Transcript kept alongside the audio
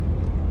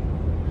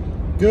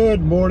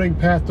Good morning,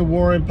 Path to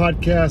Warren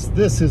podcast.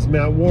 This is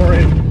Matt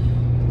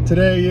Warren.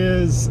 Today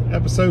is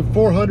episode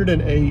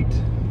 408.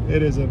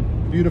 It is a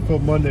beautiful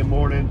Monday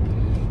morning.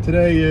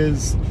 Today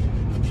is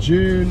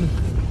June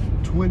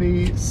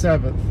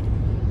 27th,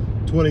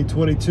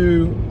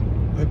 2022.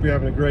 Hope you're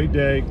having a great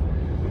day.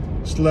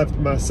 Just left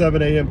my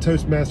 7 a.m.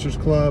 Toastmasters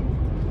Club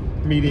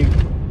meeting.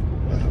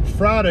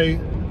 Friday,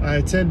 I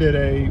attended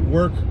a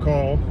work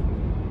call,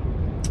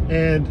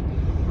 and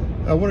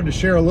I wanted to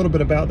share a little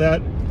bit about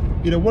that.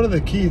 You know, one of the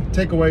key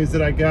takeaways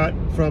that I got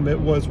from it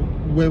was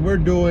when we're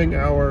doing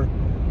our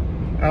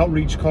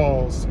outreach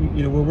calls,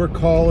 you know, when we're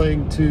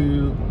calling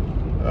to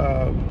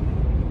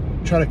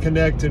try to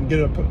connect and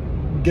get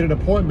an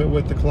appointment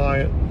with the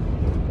client,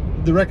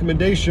 the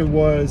recommendation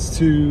was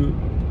to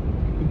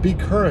be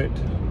current.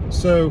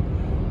 So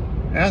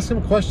ask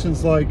them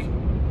questions like,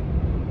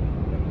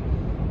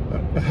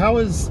 how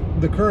is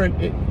the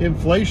current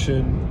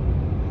inflation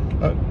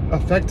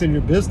affecting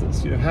your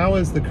business? You know, how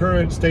is the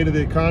current state of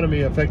the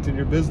economy affecting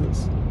your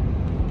business?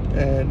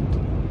 And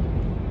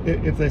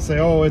if they say,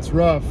 oh, it's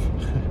rough,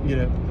 you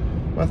know,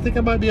 well, I think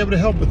I might be able to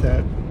help with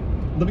that.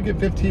 Let me get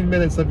 15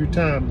 minutes of your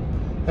time.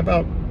 How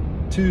about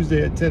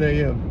Tuesday at 10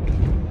 a.m.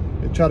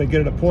 and try to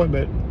get an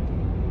appointment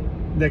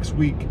next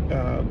week?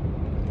 But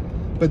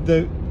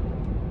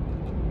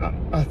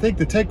I think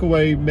the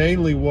takeaway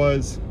mainly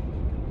was,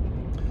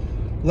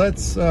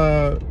 let's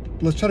try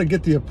to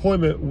get the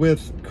appointment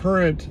with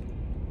current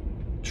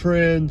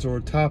trends or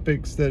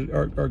topics that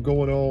are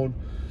going on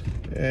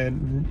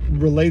and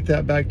relate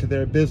that back to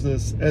their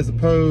business, as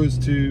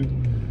opposed to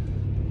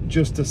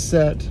just a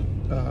set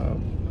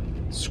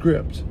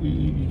script.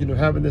 You know,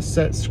 having this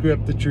set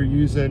script that you're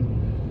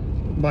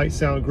using might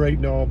sound great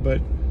and all, but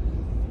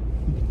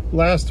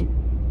last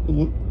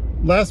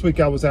week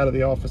I was out of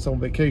the office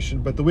on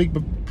vacation, but the week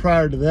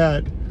prior to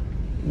that,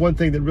 one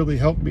thing that really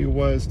helped me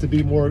was to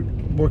be more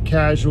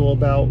casual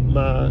about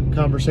my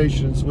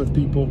conversations with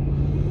people,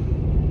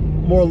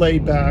 more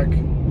laid back,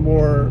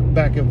 more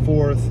back and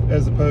forth,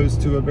 as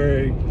opposed to a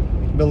very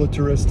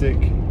militaristic,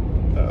 hey,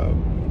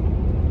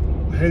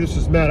 this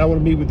is Matt, I want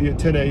to meet with you at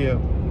 10 a.m.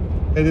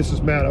 Hey, this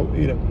is Matt,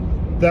 you know,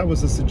 that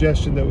was a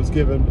suggestion that was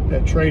given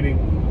at training,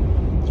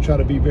 to try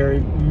to be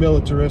very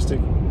militaristic,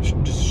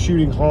 just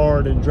shooting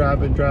hard and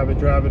driving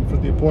for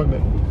the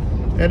appointment.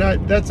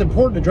 And that's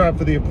important to drive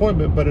for the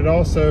appointment, but it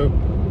also,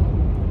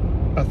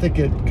 I think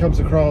it comes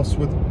across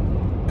with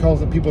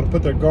causing people to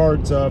put their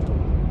guards up,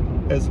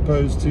 as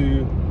opposed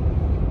to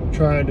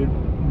trying to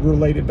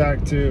relate it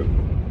back to,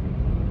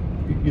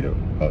 you know,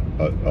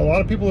 a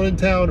lot of people in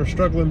town are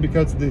struggling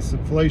because of this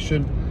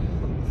inflation.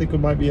 I think we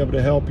might be able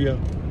to help you.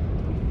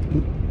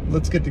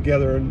 Let's get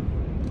together and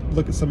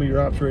look at some of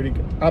your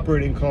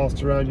operating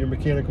costs around your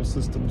mechanical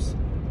systems.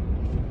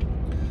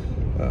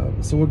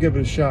 So we'll give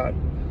it a shot.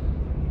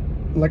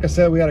 Like I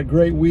said, we had a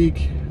great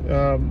week.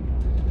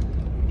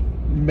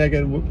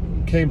 Megan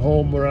came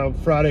home around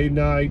Friday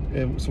night,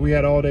 and so we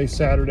had all day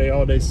Saturday,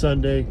 all day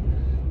Sunday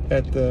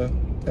at the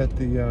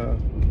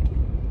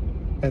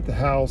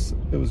house.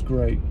 It was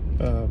great.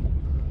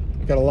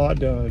 Got a lot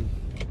done.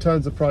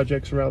 Tons of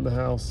projects around the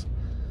house.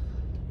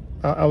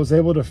 I was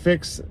able to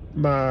fix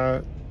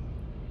my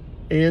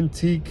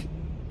antique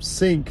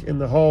sink in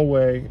the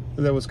hallway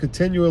that was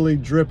continually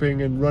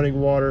dripping and running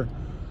water.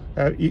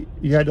 You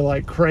had to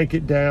like crank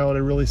it down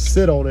and really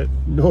sit on it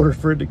in order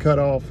for it to cut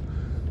off.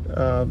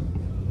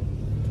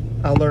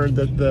 I learned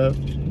that the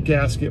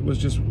gasket was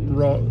just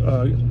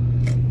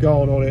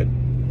gone on it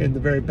in the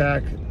very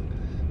back,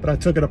 but I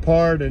took it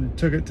apart and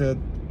took it to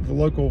the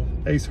local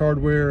Ace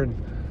Hardware, and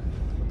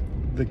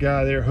the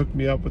guy there hooked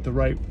me up with the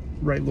right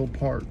little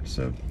part.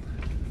 So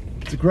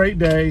it's a great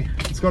day.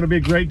 It's going to be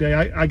a great day.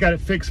 I got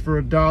it fixed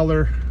for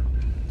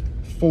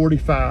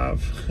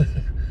 $1.45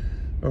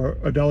 or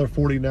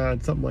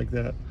 $1.49, something like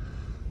that.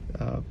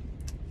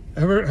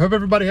 Hope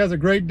everybody has a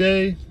great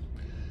day.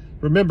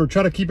 Remember,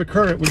 try to keep it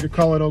current when you're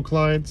calling on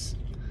clients.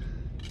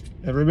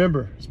 And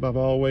remember, as Bob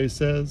always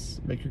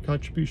says, make your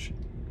contribution.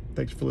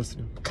 Thanks for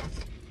listening.